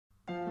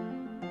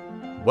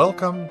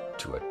Welcome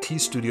to a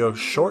T-Studio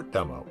short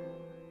demo.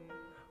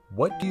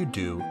 What do you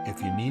do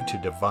if you need to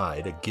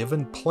divide a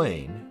given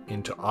plane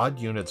into odd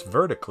units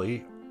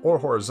vertically or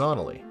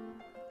horizontally?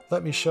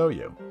 Let me show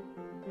you.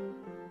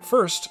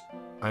 First,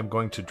 I'm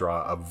going to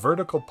draw a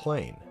vertical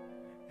plane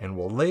and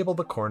we'll label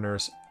the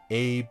corners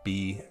A,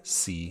 B,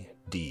 C,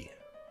 D.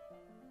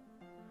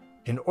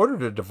 In order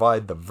to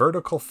divide the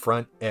vertical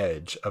front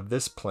edge of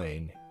this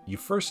plane, you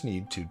first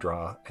need to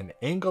draw an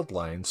angled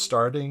line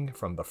starting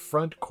from the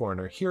front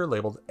corner here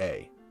labeled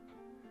A.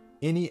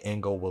 Any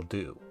angle will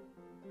do.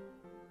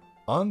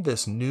 On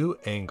this new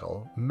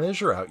angle,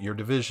 measure out your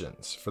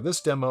divisions. For this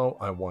demo,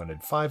 I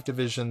wanted 5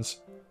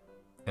 divisions,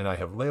 and I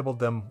have labeled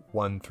them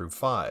 1 through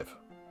 5.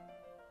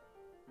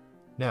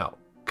 Now,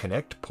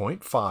 connect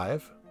point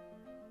 5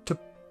 to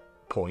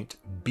point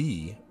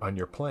B on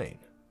your plane.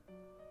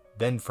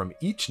 Then from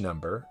each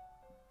number,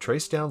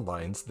 trace down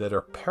lines that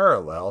are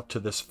parallel to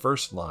this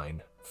first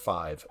line,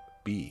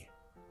 5B.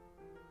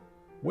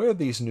 Where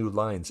these new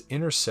lines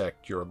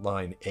intersect your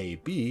line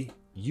AB,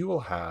 you will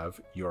have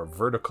your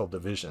vertical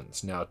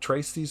divisions. Now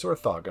trace these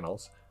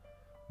orthogonals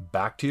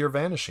back to your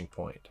vanishing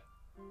point.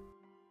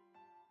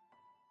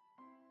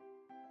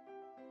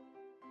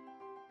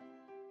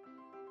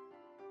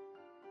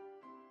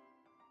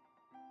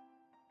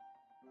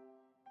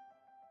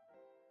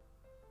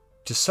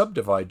 To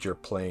subdivide your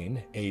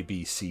plane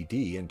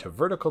ABCD into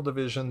vertical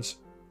divisions,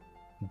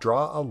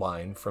 draw a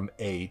line from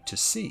A to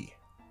C.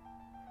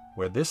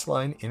 Where this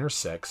line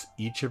intersects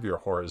each of your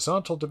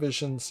horizontal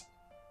divisions,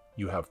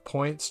 you have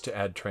points to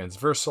add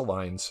transversal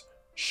lines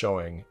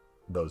showing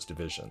those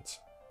divisions.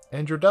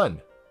 And you're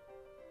done.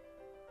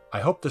 I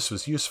hope this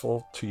was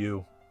useful to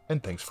you,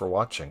 and thanks for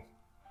watching.